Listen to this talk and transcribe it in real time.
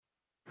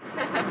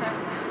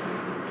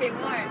Okay,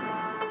 more.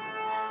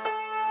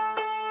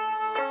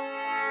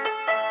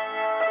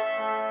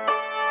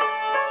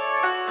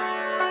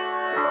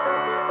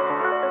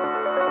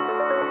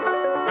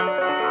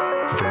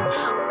 This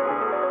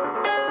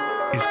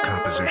is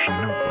Composition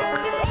Notebook.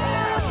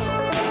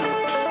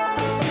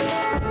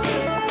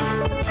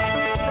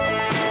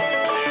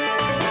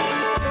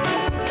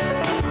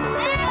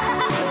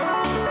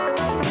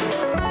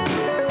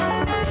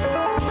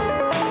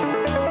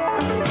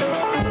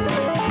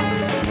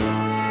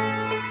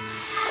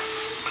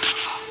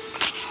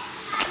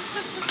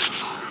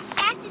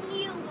 That's a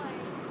new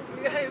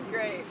one. That is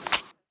great.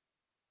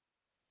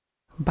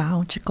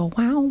 Bow chicka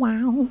wow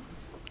wow.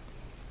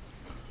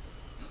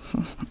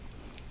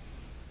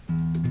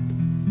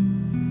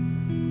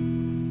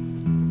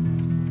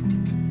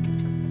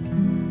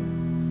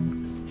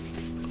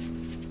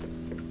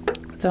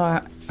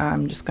 So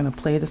I'm just gonna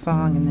play the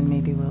song, and then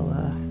maybe we'll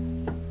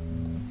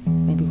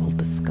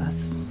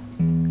discuss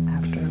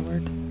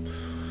afterward.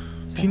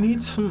 So, Do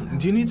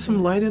you need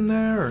some light in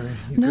there, or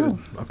you No. good?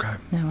 Okay.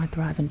 No, I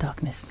thrive in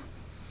darkness.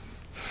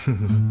 I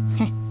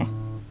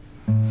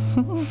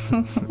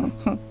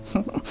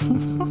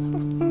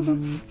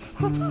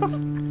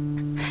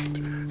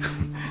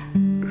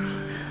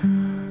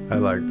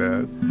like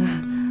that.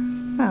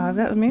 Oh,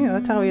 that me.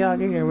 That's how we all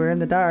get here. We're in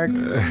the dark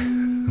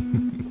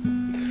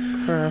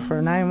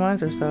for 9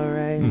 months or so,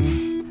 right?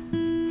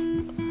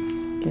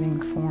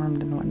 Getting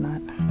formed and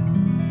whatnot.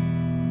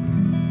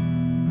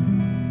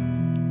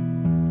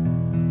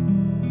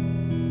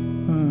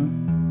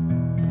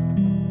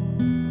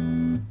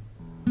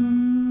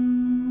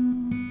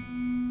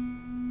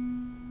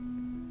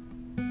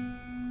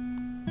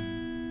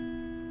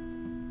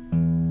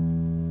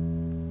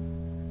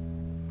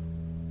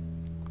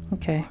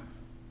 Okay.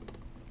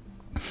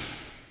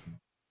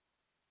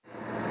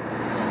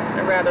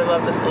 I rather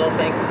love this little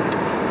thing.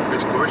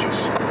 It's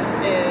gorgeous.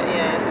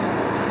 Yeah, it's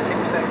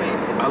super sexy.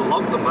 I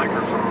love the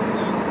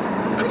microphones.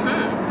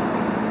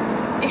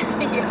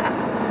 Yeah.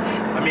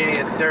 I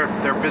mean,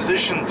 they're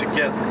positioned to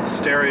get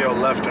stereo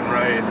left and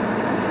right,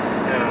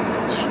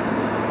 and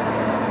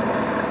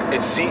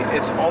it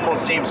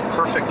almost seems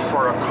perfect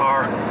for a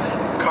car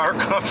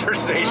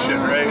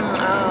conversation, right?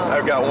 Oh.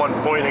 I've got one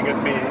pointing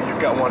at me, you've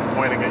got one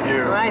pointing at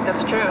you. Right,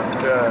 that's true.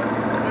 Yeah.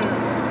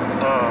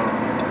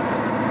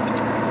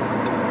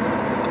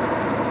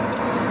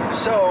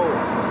 So,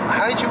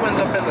 how did you end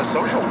up in the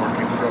social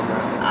working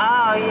program?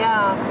 Oh,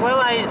 yeah. Well,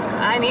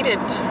 I needed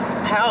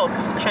help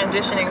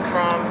transitioning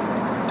from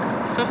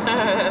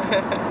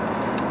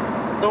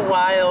the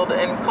wild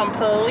and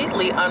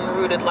completely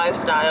unrooted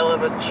lifestyle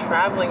of a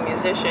traveling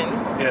musician,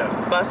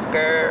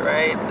 busker,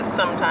 right?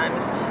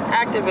 Sometimes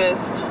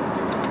activist,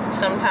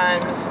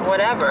 sometimes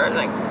whatever.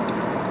 Like,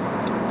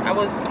 I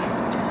was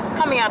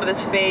coming out of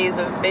this phase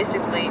of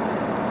basically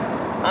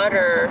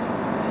utter,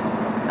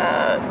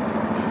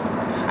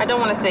 I don't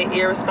want to say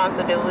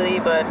irresponsibility,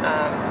 but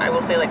I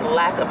will say like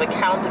lack of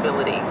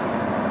accountability.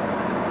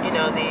 You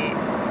know,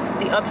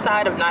 the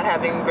upside of not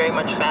having very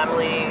much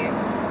family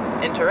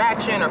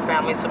interaction or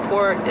family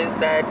support is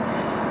that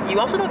you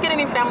also don't get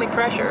any family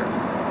pressure.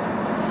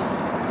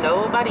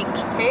 Nobody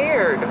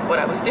cared what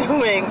I was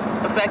doing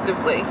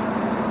effectively.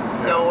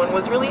 No one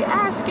was really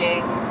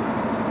asking.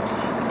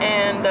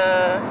 And,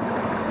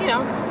 you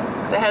know,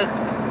 they had,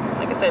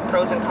 like I said,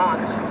 pros and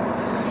cons.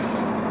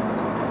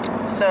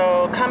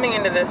 So coming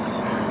into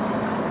this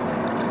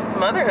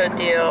motherhood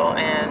deal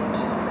and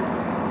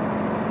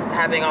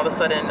having all of a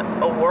sudden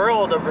a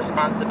world of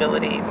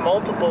responsibility,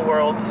 multiple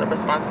worlds of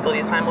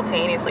responsibility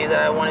simultaneously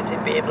that I wanted to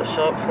be able to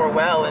show up for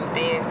well, and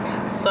being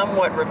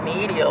somewhat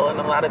remedial in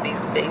a lot of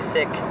these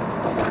basic,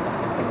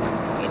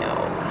 you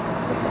know,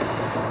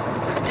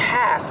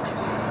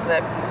 tasks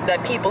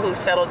that people who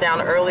settle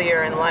down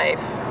earlier in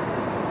life,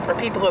 or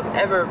people who have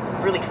ever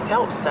really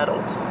felt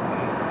settled,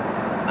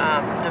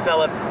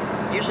 develop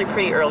usually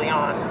pretty early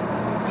on.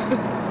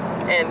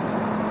 And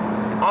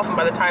often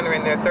by the time they're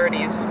in their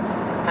 30s,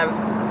 have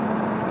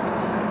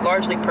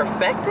largely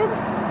perfected,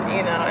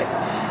 you know,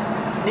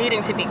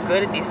 needing to be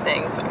good at these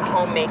things, like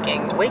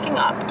homemaking, waking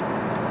up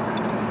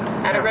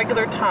at a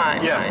regular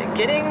time,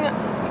 getting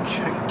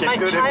my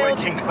good child at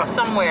waking up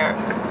somewhere,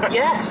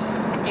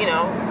 yes, you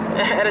know,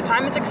 at a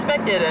time that's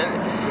expected,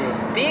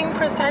 and being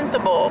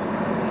presentable,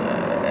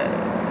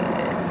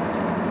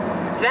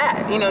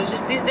 that, you know,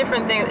 just these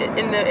different things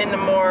in the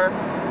more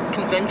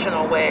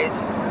conventional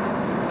ways.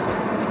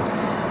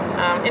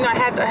 You know, I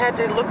had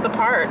to look the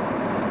part.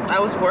 I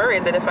was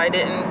worried that if I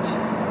didn't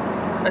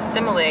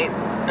assimilate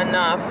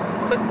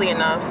quickly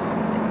enough,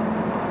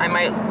 I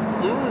might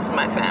lose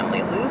my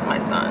family, lose my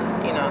son.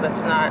 You know,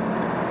 it's not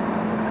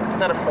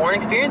a foreign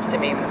experience to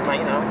me.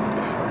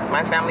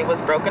 My family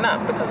was broken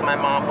up because my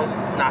mom was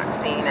not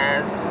seen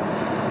as,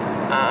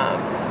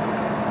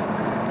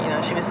 you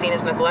know, she was seen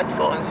as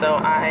neglectful, and so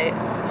I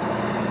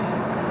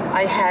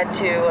had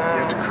to. You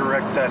had to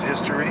correct that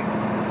history?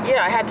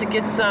 Yeah, I had to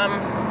get some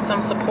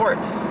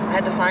supports. I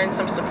had to find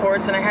some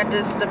supports, and I had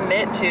to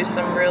submit to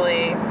some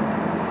really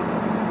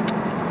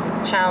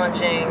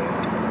challenging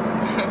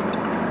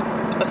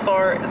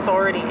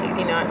authority,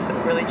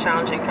 some really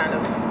challenging kind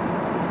of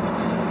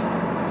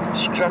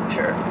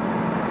structure.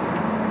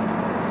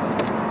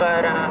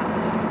 But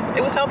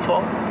it was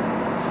helpful.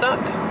 It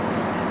sucked.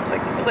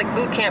 It was like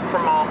boot camp for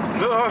moms.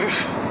 That's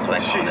what I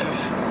called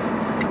Jesus.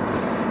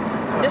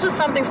 it. This was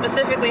something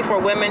specifically for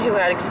women who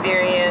had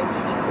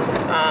experienced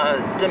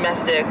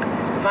domestic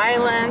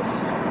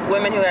violence,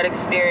 women who had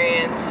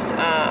experienced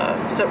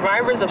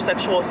survivors of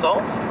sexual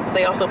assault.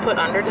 They also put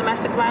under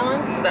domestic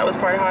violence. That was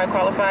part of how I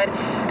qualified.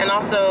 And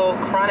also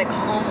chronic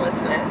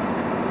homelessness.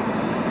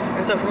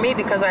 And so for me,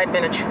 because I had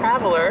been a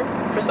traveler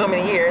for so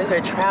many years, or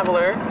a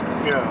traveler,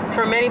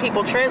 for many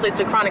people translates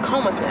to chronic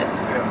homelessness.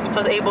 So I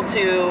was able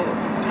to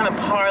kind of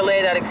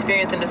parlay that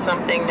experience into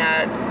something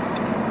that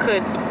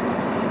could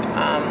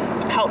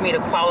help me to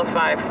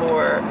qualify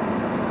for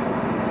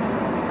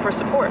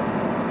support.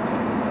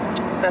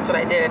 So that's what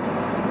I did.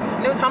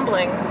 And it was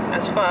humbling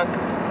as fuck,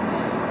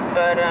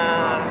 but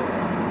I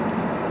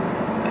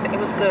think it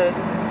was good.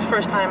 It was the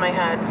first time I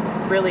had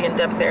really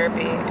in-depth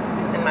therapy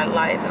in my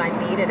life, and I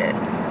needed it.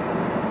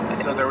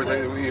 So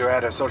you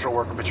had a social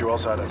worker, but you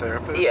also had a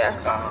therapist?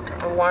 Yes. Oh,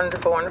 okay. A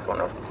wonderful,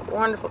 wonderful,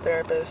 wonderful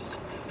therapist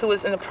who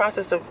was in the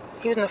process of,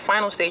 he was in the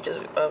final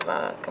stages of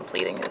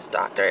completing his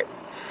doctorate.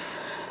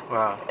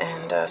 Wow.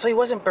 And so he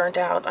wasn't burnt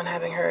out on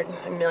having heard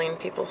a million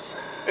people's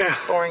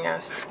boring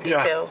ass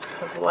details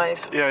of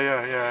life.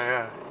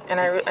 Yeah. And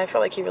I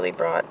felt like he really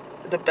brought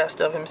the best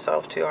of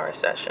himself to our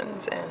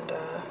sessions. And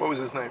what was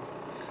his name?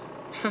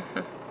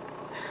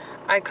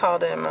 I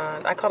called him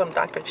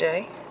Dr.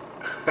 J.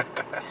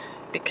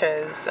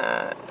 because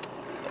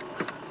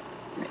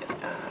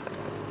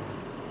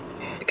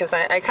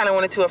I kind of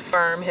wanted to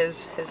affirm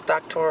his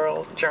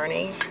doctoral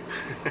journey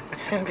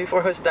before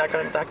it was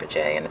Dr.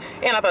 J. And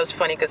I thought it was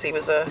funny because he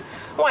was a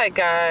white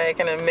guy,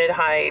 kind of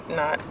mid-height,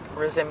 not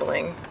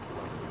resembling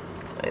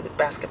the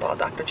basketball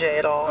Dr. J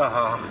at all.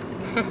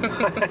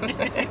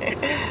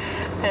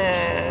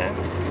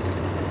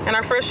 And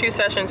our first few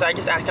sessions, I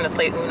just asked him to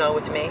play Uno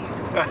with me.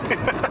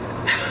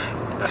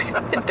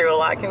 I've been through a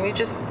lot. Can we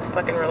just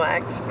fucking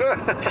relax?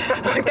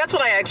 That's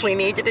what I actually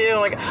need to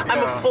do. I'm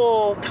a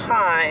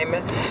full-time,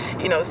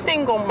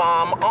 single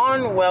mom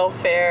on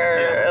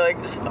welfare.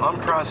 I'm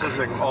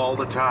processing all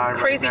the time.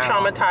 Crazy right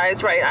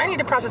traumatized, right? I need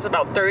to process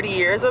about 30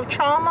 years of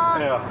trauma.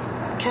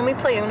 Yeah. Can we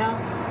play Uno?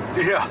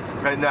 Yeah.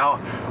 Right now,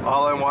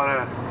 all I want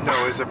to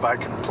know is if I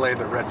can play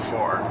the red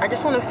 4. I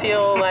just want to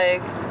feel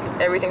like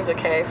everything's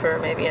okay for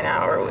maybe an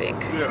hour a week.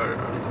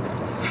 Yeah.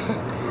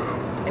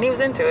 And he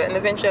was into it, and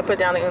eventually I put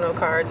down the Uno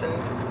cards and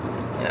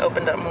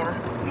opened up more.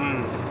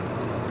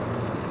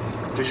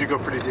 Did you go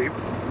pretty deep?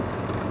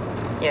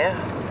 Yeah.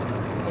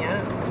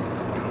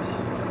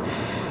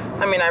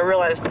 I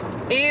realized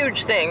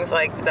huge things,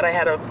 like that I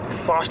had a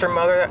foster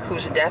mother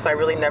whose death I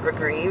really never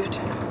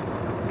grieved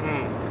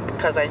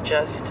because I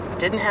just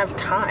didn't have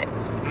time.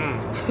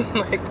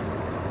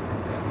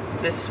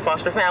 This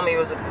foster family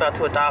was about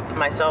to adopt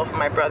myself,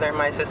 my brother, and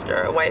my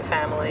sister, a white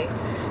family.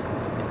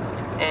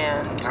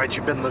 And had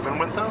you been living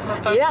with them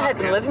at that time? I had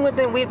been living with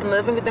them. We'd been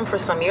living with them for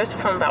some years,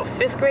 from about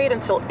 5th grade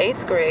until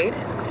 8th grade.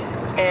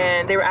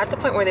 And they were at the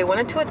point where they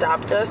wanted to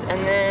adopt us.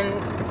 And then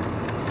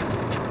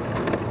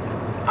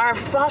our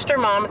foster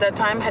mom at that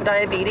time had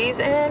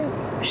diabetes, and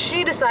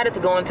she decided to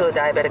go into a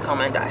diabetic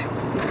coma and die.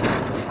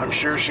 I'm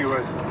sure she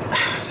would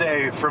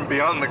say from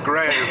beyond the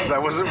grave,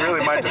 that wasn't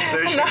really my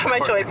decision. Not my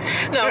choice.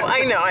 No,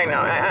 I know.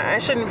 I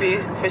shouldn't be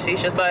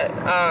facetious, but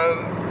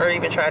or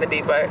even try to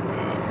be, but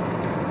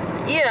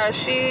yeah,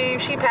 she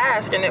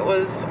passed, and it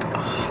was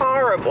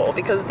horrible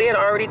because they had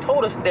already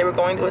told us that they were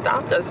going to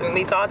adopt us, and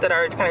we thought that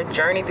our kind of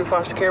journey through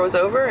foster care was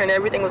over and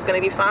everything was going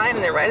to be fine.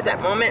 And then right at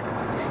that moment,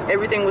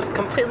 everything was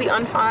completely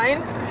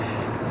unfine.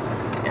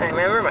 And I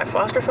remember my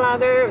foster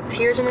father with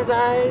tears in his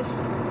eyes,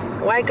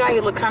 white guy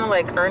who looked kind of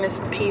like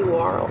Ernest P.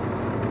 Worrell,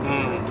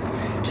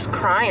 just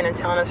crying and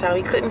telling us how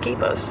he couldn't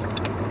keep us.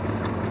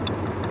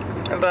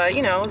 But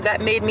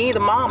that made me the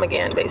mom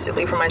again,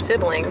 basically, for my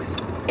siblings,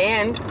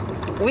 and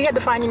we had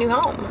to find a new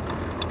home.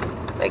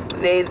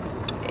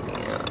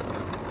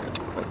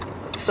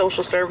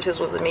 Social services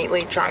was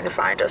immediately trying to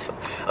find us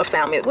a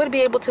family that would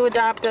be able to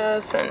adopt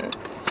us, and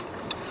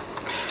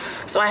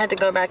so I had to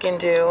go back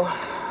into,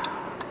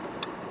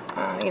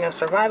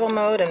 survival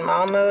mode and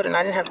mom mode, and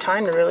I didn't have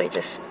time to really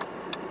just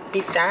be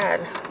sad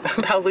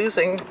about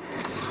losing,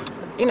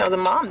 the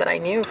mom that I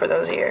knew for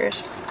those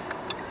years.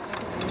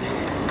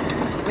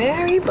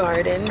 Mary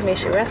Barden, may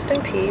she rest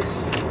in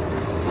peace.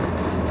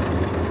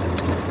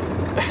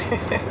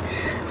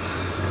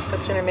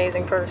 Such an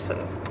amazing person.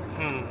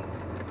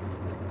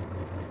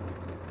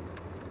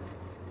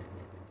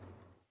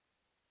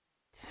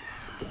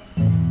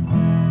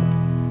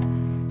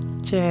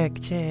 Check.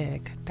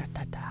 Da,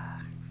 da, da.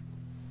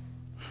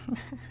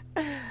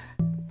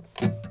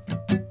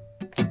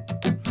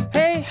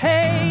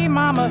 Hey,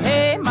 mama,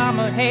 hey,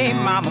 mama, hey,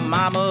 mama,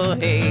 mama,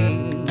 hey.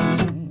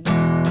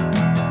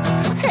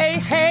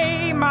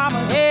 Hey, mama,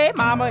 hey,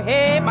 mama,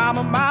 hey,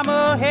 mama,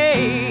 mama,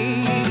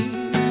 hey.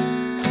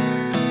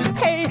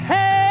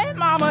 Hey,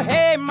 mama,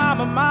 hey,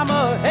 mama,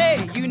 mama, hey.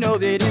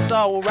 that it's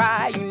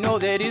alright, you know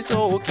that it's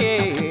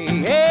okay.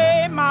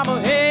 Hey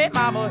mama, hey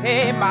mama,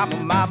 hey mama,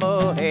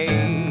 mama,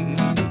 hey.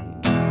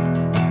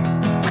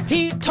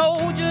 He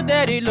told you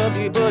that he loved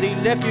you, but he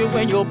left you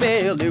when your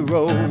belly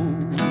rose.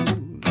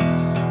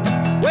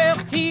 Well,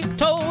 he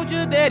told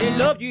you that he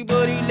loved you,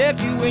 but he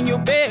left you when your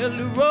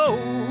belly rose.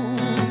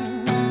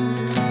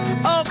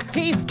 Oh,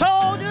 he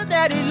told you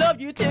that he loved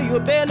you till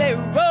your belly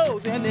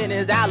rose, and then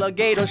his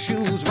alligator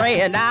shoes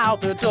ran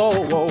out the door.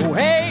 Oh,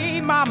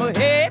 hey mama,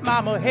 hey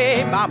mama,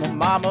 hey mama,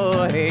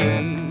 mama,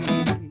 hey.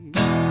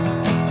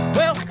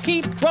 Well,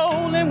 keep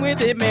rolling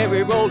with it,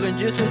 Mary, rolling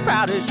just as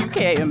proud as you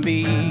can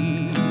be.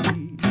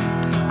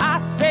 I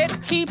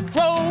said keep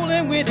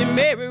rolling with it,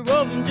 Mary,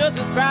 rolling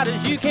just as proud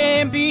as you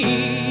can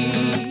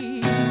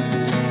be.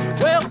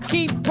 Well,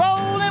 keep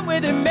rolling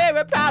with it,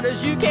 Mary, proud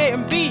as you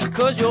can be,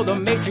 'cause you're the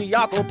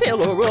matriarchal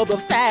pillar of the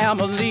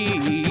family.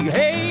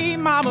 Hey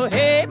mama,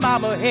 hey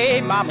mama,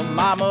 hey mama,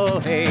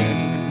 mama, hey.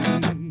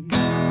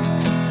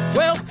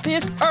 Well,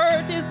 this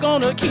earth is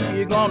gonna keep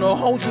you, gonna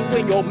hold you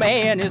when your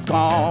man is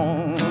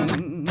gone.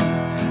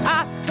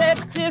 I said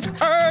this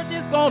earth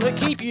is gonna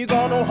keep you,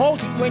 gonna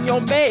hold you when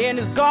your man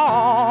is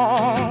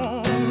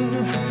gone.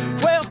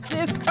 Well,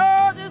 this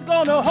earth is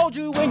gonna hold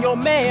you when your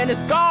man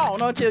is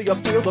gone, until you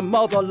feel the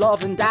mother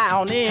loving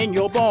down in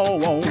your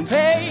bones.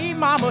 Hey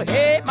mama,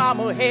 hey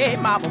mama, hey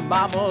mama,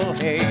 mama,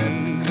 hey.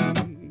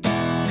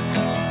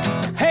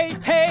 Hey,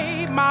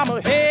 hey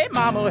mama, hey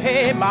mama,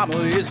 hey mama,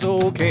 it's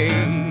okay.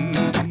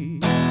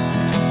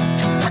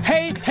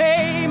 Hey,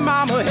 hey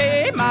mama,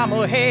 hey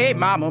mama, hey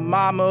mama,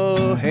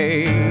 mama,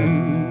 hey.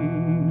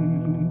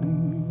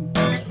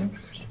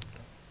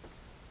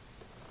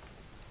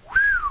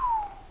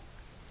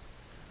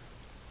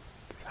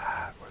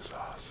 That was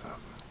awesome.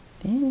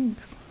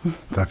 Thanks.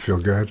 That feel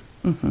good?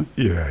 Mm-hmm.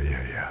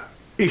 Yeah.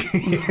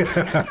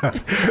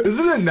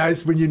 Isn't it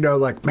nice when you know,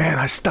 like, man,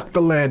 I stuck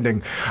the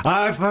landing.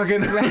 I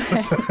fucking...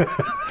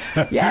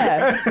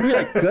 Yeah. You're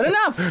like, good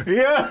enough.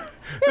 Yeah.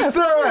 It's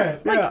all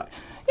right. Like, yeah.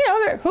 You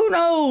know, who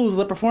knows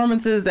the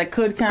performances that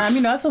could come.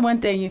 You know, that's the one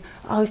thing you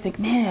always think,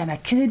 man, I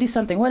could do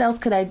something. What else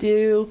could I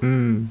do?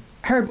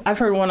 I've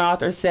heard one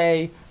author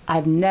say,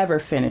 I've never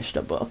finished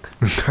a book.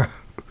 I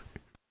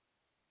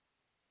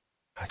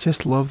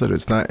just love that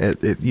it's not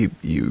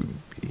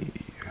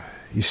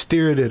you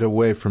steered it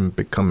away from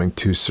becoming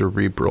too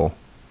cerebral.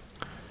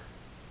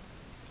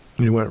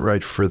 You went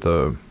right for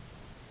the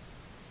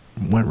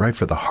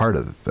heart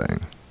of the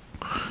thing.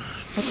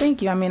 Well,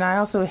 thank you. I mean, I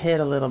also hit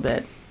a little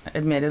bit,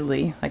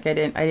 admittedly. Like I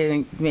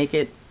didn't make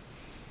it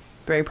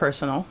very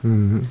personal.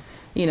 Mm-hmm.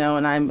 You know,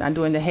 and I'm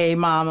doing the hey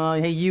mama,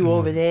 hey you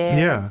over there.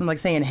 Yeah. I'm like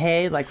saying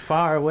hey, like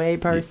far away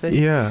person.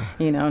 Yeah.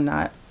 You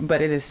know,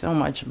 but it is so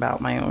much about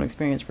my own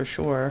experience for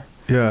sure.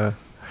 Yeah.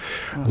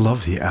 I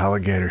love the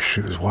alligator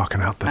shoes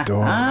walking out the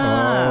door.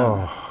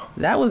 Oh.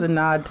 That was a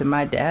nod to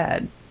my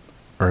dad.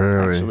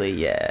 Really? Actually,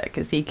 yeah,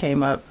 because he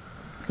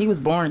was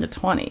born in the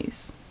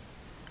 20s.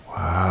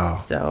 Wow.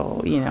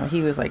 So, you know,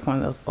 he was like one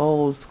of those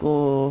old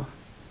school,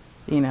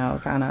 you know,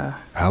 kind of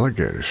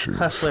alligator shoes.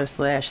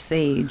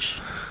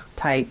 Hustler/sage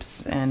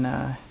types.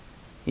 And,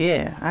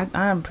 yeah,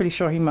 I'm pretty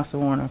sure he must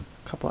have worn a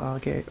couple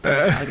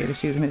alligator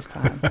shoes in his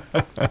time.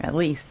 At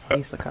least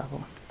a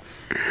couple.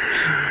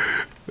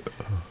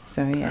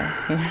 So, yeah.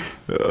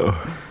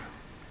 Oh.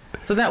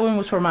 So that one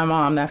was for my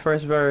mom. That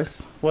first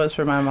verse was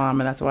for my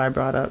mom, and that's why I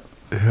brought up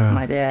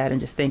my dad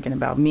and just thinking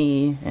about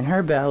me and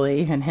her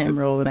belly and him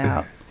rolling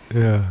out.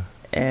 Yeah.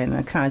 And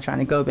I'm kind of trying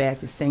to go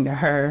back to sing to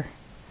her.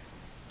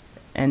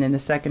 And then the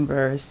second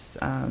verse,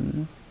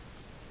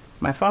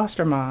 my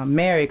foster mom,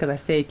 Mary, because I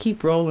said,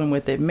 keep rolling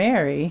with it,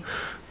 Mary.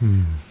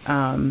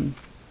 And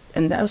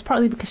that was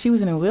partly because she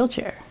was in a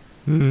wheelchair.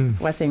 That's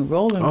why I say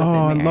rolling with it,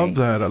 Mary. I love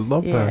that. I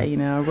love that. Yeah, you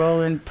know,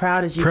 rolling,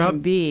 proud as you can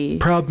be.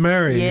 Proud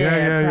Mary.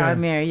 Yeah, proud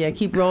Mary. Yeah,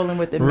 keep rolling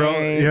with it,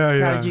 Mary.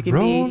 Proud as you can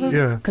be.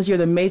 Yeah. Because you're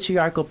the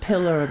matriarchal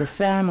pillar of the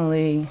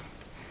family.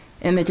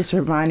 And it just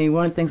reminded me,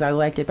 one of the things I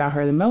liked about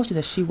her the most is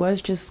that she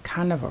was just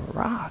kind of a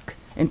rock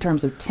in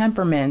terms of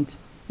temperament,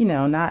 you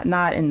know,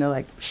 not in the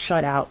like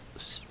shut out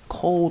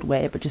cold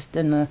way, but just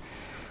in the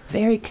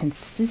very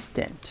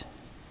consistent,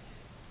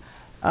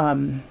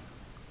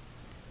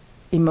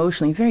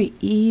 emotionally, very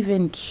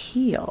even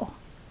keel.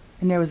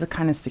 And there was a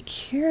kind of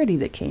security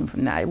that came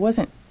from that. I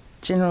wasn't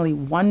generally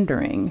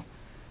wondering,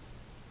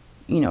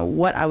 you know,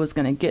 what I was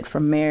going to get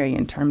from Mary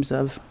in terms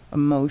of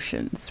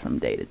emotions from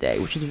day to day,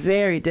 which is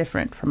very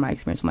different from my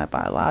experience with my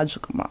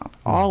biological mom.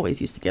 I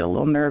always used to get a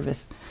little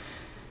nervous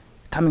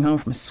coming home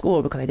from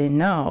school because I didn't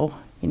know,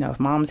 you know, if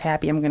mom's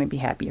happy, I'm going to be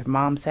happy. If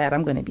mom's sad,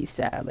 I'm going to be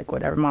sad. Like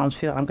whatever mom's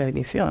feeling, I'm going to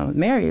be feeling. With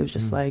Mary, it was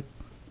just like,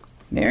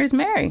 Mary's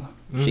Mary.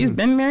 She's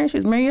been married. She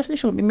was married yesterday.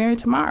 She'll be married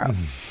tomorrow.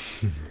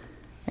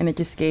 And it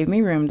just gave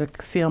me room to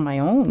feel my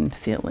own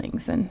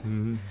feelings.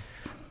 And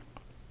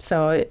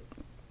so it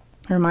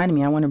reminded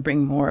me I want to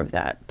bring more of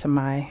that to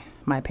my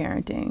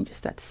parenting,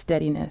 just that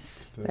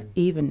steadiness, that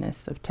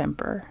evenness of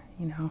temper,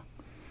 you know.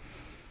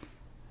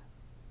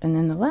 And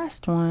then the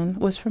last one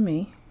was for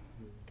me.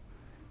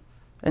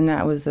 And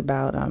that was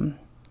about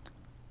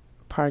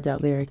part of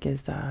that lyric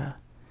is,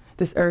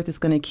 this earth is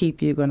going to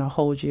keep you, going to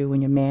hold you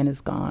when your man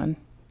is gone,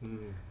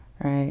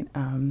 right?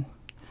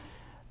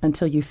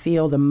 Until you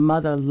feel the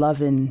mother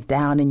loving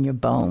down in your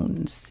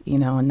bones,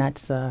 and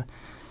that's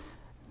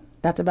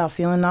about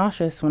feeling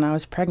nauseous when I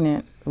was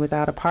pregnant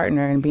without a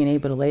partner and being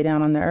able to lay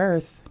down on the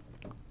earth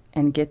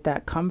and get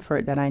that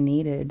comfort that I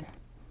needed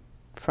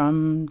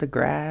from the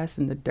grass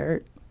and the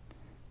dirt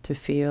to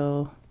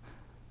feel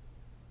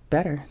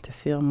better, to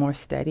feel more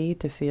steady,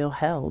 to feel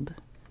held,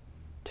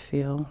 to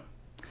feel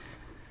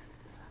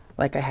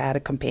like I had a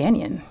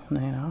companion,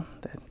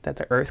 that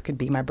the earth could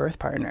be my birth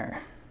partner.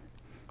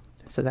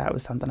 So that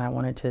was something I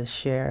wanted to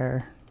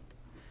share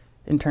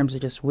in terms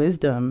of just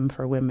wisdom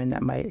for women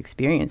that might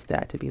experience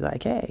that, to be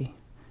like, hey,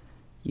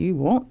 you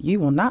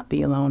will not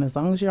be alone. As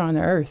long as you're on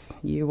the earth,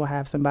 you will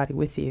have somebody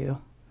with you.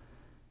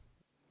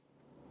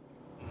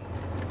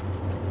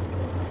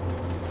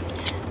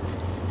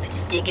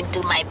 Let's dig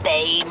into my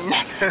pain.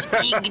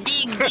 Dig,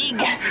 dig,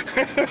 dig.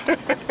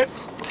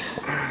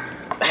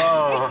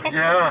 Oh,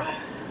 yeah.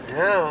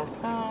 Yeah.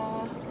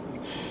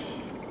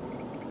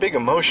 Big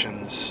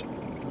emotions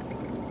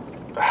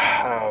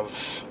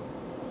have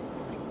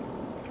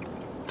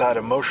that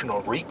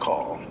emotional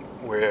recall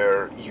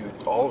where you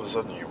all of a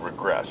sudden you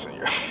regress and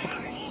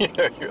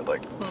you're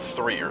like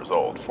 3 years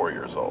old, 4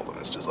 years old, and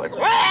it's just like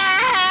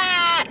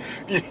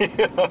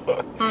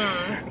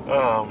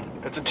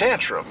it's a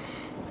tantrum,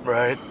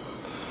 right?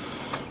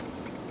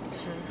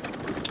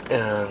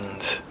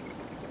 And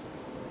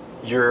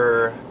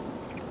your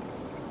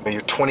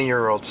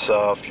 20-year-old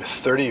self, your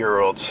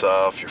 30-year-old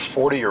self, your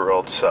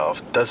 40-year-old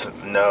self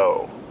doesn't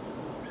know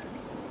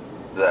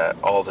that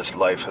all this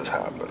life has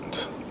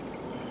happened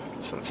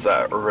since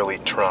that early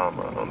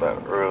trauma,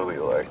 that early,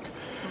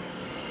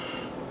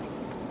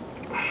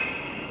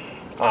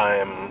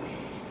 I'm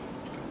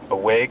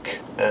awake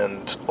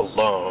and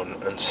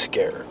alone and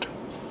scared.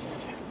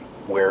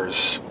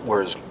 Where's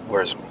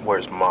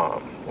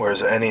mom?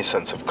 Where's any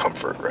sense of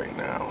comfort right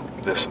now?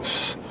 This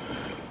is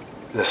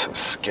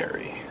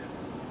scary.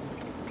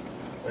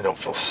 I don't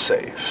feel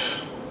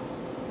safe.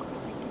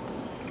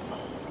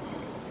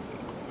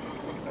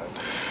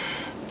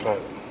 But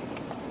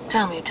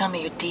Tell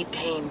me your deep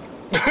pain.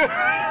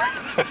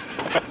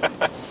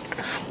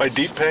 my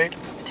deep pain?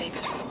 The tape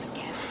is rolling,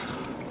 yes.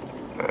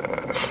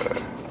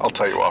 I'll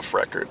tell you off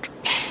record.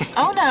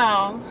 Oh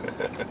no.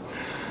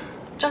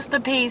 Just a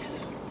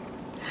piece.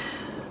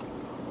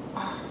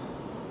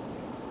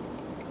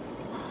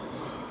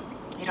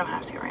 You don't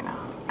have to right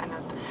now. I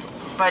know.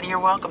 But you're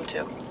welcome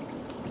to.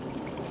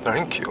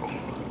 Thank you.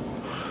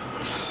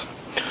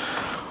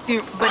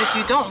 But if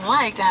you don't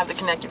like to have the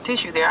connective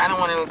tissue there, I don't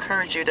want to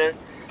encourage you to.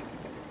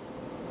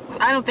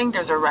 I don't think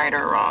there's a right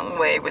or wrong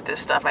way with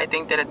this stuff. I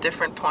think that at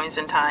different points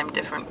in time,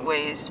 different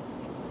ways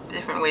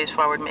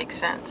forward make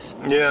sense.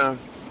 Yeah.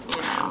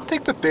 I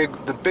think the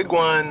big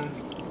one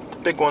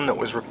that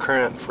was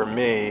recurrent for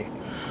me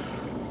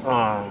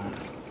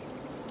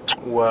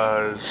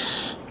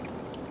was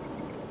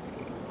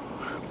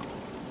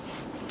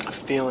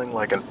feeling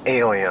like an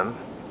alien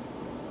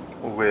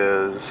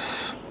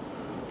with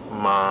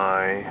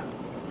my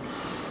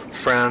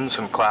friends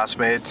and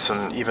classmates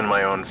and even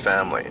my own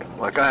family.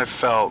 Like, I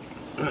felt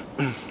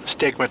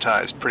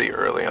stigmatized pretty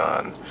early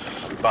on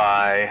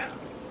by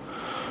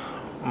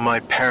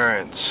my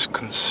parents'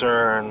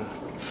 concern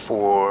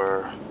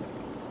for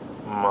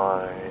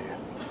my,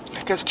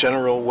 I guess,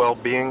 general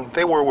well-being.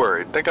 They were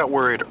worried. They got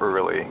worried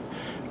early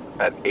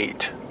at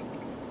 8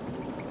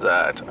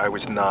 that I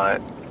was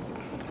not,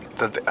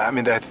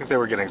 I think they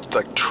were getting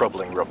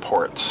troubling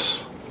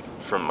reports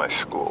from my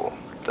school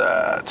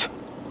that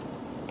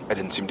I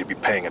didn't seem to be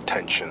paying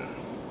attention.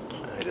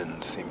 I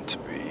didn't seem to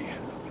be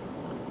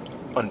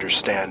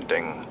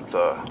understanding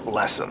the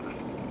lesson.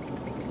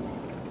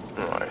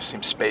 I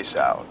seem spaced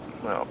out.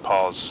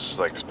 Paul just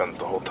spends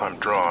the whole time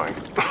drawing.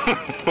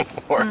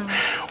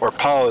 or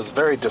Paul is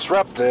very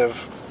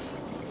disruptive.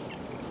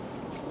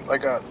 I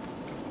got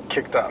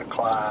kicked out of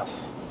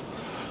class,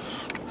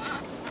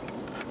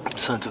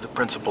 sent to the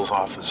principal's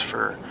office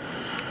for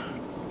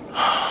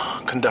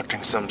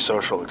conducting some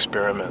social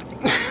experiment.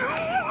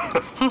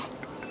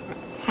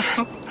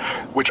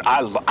 Which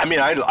I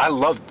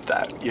loved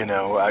that,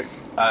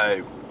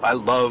 I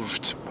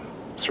loved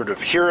sort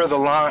of here are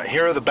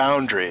the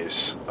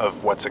boundaries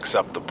of what's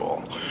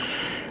acceptable,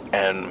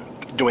 and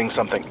doing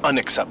something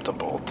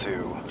unacceptable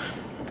to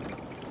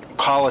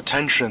call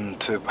attention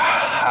to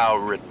how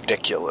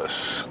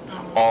ridiculous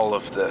all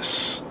of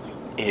this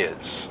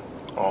is,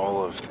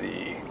 all of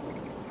the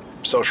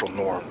social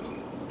norms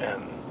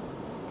and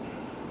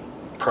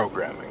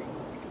programming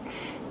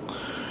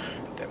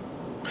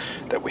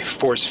that we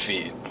force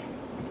feed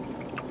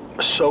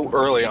so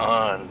early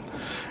on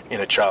in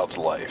a child's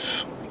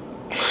life.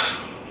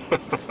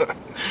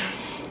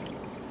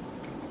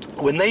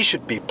 When they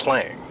should be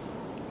playing.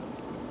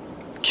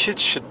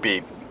 Kids should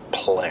be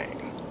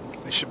playing.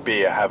 They should be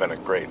having a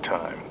great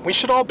time. We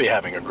should all be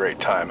having a great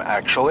time,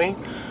 actually.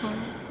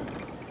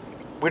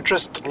 We're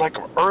just,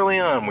 early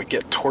on, we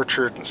get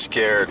tortured and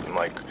scared and,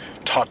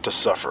 taught to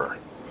suffer.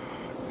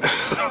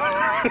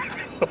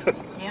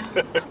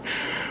 Yeah.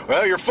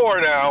 Well, you're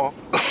 4 now.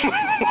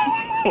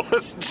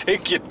 Let's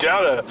take you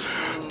down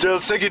to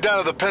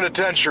the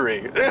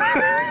penitentiary.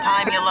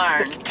 Time you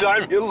learn. It's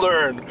time you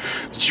learn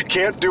that you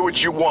can't do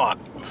what you want.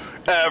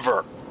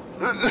 Ever.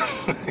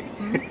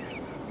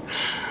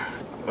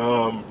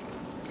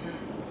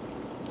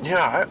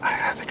 Yeah,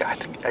 I think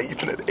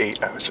even at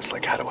 8, I was just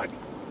like, how do I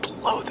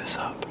blow this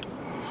up?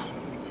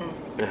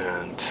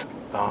 And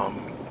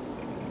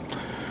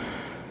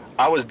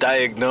I was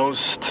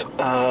diagnosed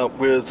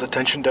with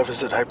attention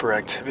deficit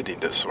hyperactivity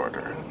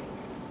disorder.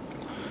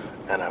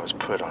 And I was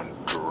put on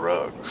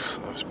drugs.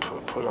 I was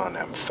put on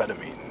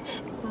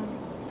amphetamines.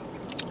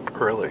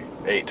 Early,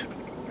 8,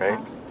 right?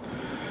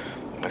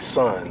 My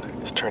son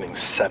is turning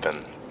 7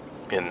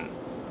 in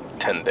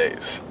 10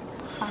 days.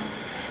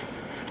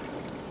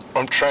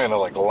 I'm trying to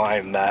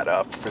line that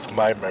up with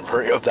my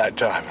memory of that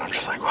time. I'm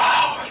just like,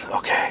 wow,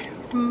 okay.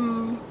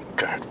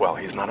 Good. Well,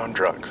 he's not on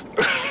drugs.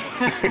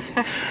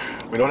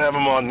 We don't have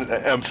him on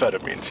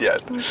amphetamines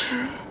yet.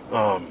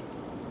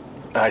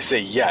 I say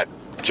yet,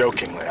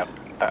 jokingly.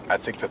 I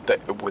think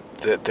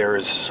that there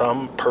is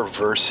some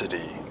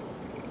perversity.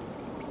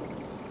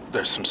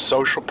 There's some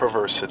social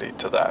perversity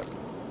to that.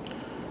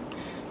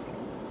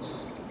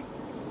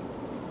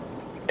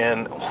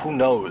 And who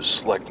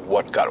knows,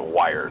 what got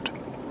wired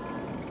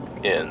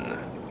in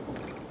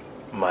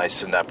my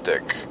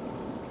synaptic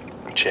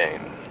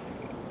chain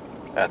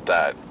at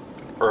that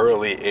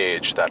early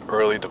age, that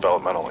early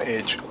developmental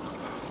age.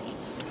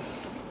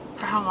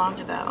 For how long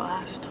did that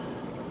last?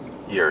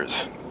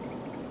 Years.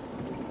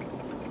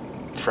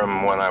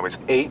 From when I was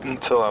 8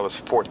 until I was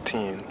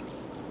 14.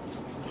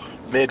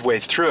 Midway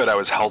through it, I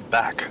was held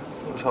back.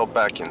 I was held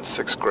back in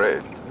 6th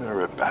grade.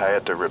 I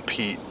had to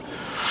repeat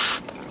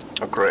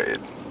a grade.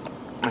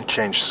 I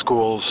changed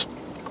schools.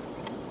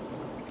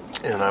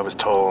 And I was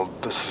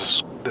told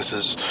this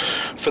is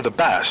for the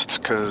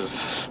best,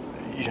 because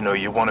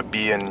you want to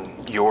be in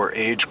your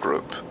age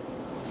group.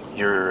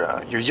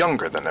 You're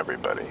younger than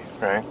everybody,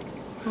 right?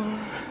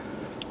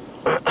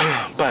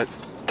 But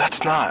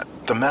that's not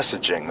the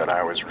messaging that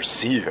I was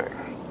receiving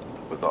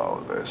with all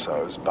of this.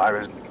 I was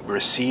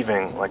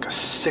receiving a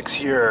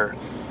 6-year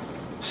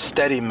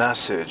steady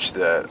message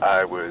that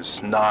I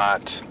was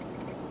not.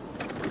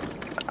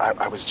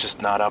 I was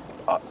just not up.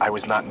 I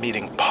was not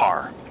meeting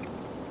par.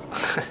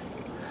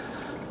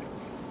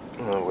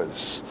 I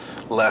was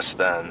less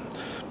than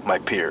my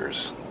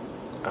peers.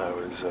 I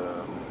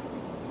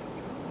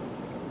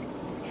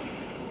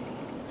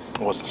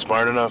wasn't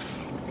smart enough.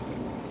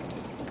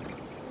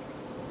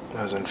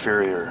 I was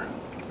inferior.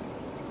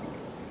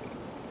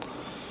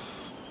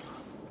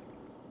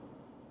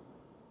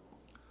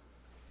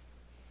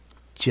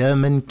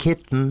 German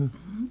kitten,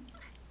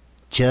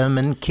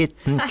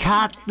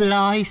 cat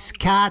lice,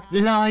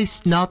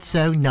 not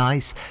so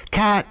nice.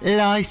 Cat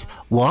lice,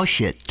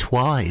 wash it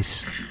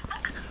twice.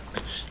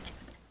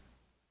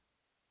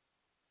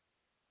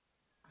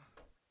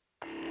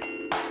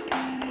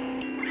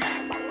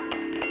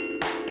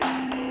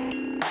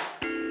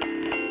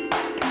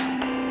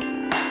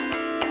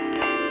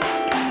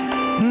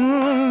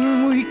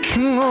 We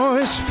can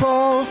always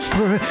fall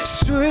for a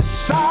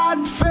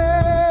suicide phase.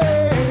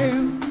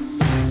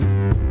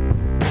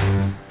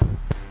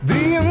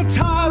 The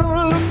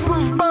entire look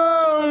of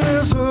burn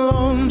is a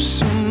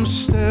lonesome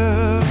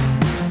stare.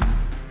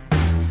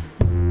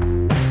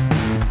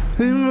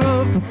 They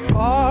love the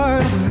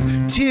part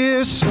where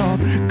tears stop,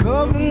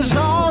 governs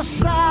all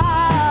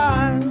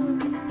sides.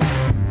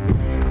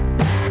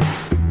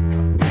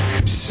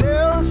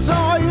 Sells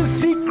all your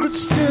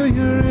secrets till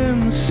your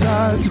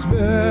insides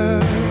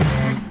bare.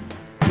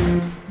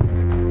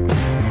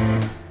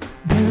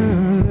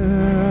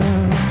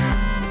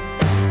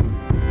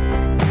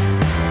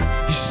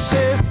 He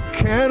says you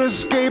can't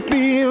escape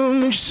the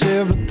image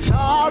of a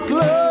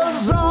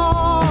toddler's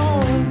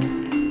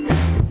arm.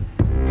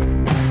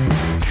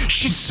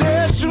 She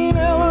says she'll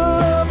never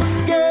love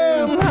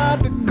again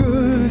like a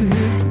good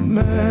hit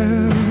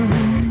man.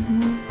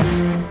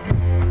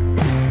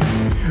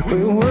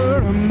 We were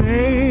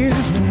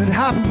amazed when it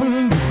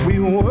happened, but we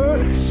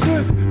were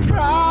surprised.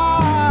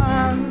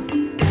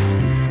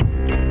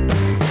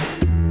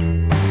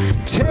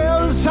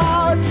 Tell us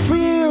how it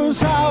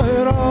feels, how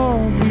it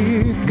all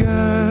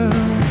began.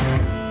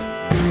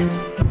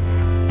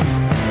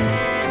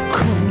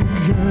 Come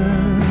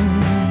again.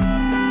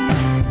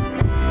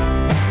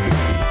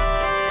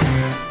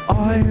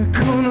 Are you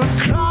gonna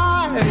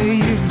cry? Are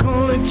you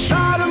gonna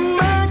try to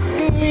make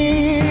me?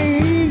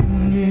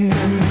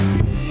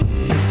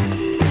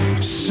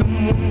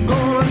 Someone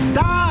gonna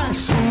die,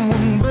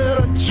 someone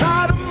better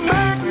try to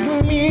make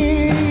me.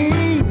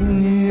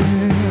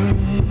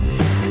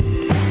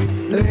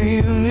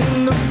 Laying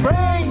in the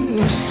brain,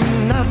 a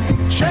synaptic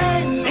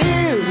chain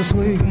is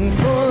waiting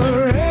for the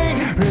rain,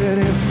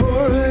 ready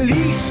for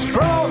release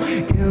from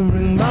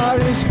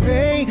everybody's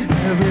pain.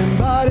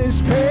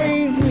 Everybody's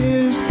pain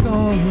is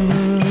gone.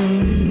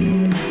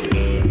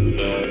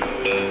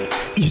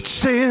 You'd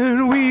say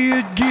that we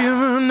had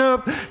given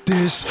up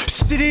this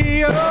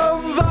city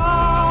of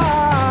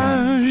ours.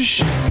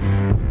 nation.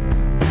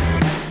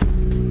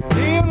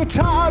 The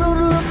entitled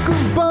look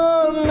of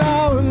burn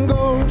now and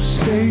go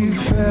stay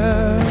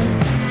fair.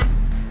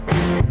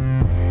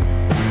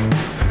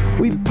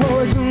 We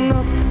poison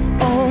up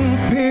on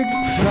pig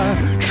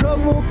fat.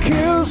 Trouble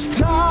kills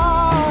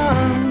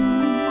time.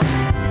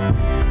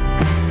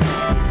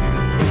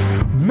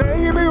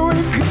 Maybe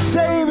we could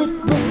save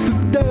it, but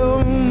the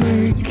devil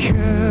may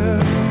care.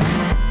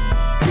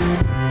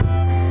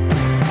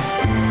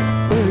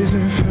 Is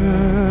it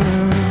fair?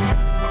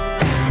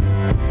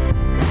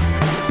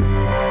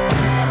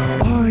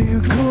 Are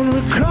you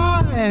gonna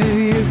cry? Are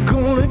you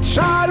gonna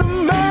try to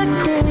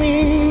make me?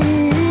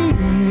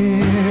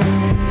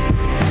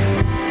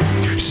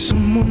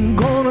 Someone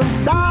gonna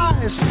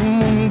die,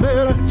 someone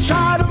better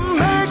try to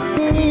make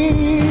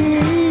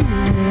me.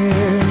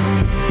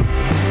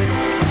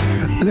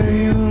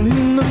 Laying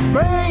in the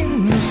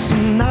brain, the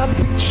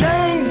synaptic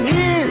chain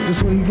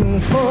is waiting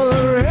for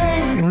the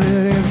rain,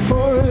 ready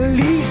for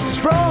release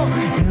from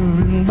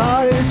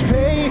everybody's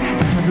pain.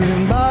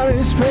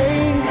 Everybody's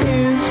pain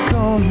is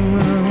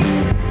coming.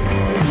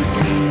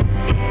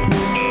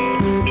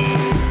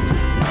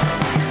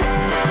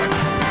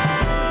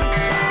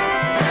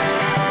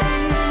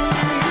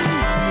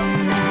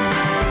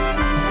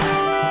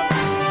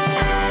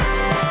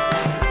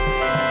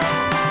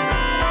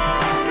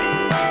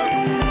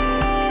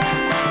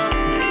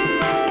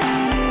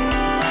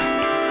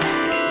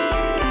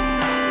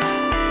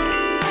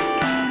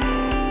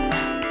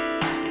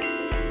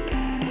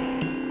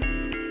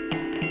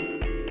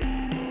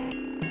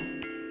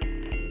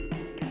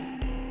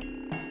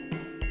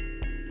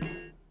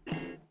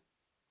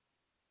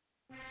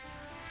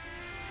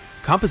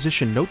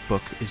 Composition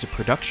Notebook is a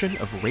production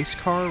of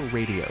Racecar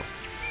Radio.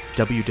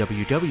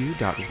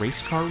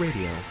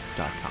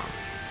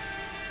 www.racecarradio.com.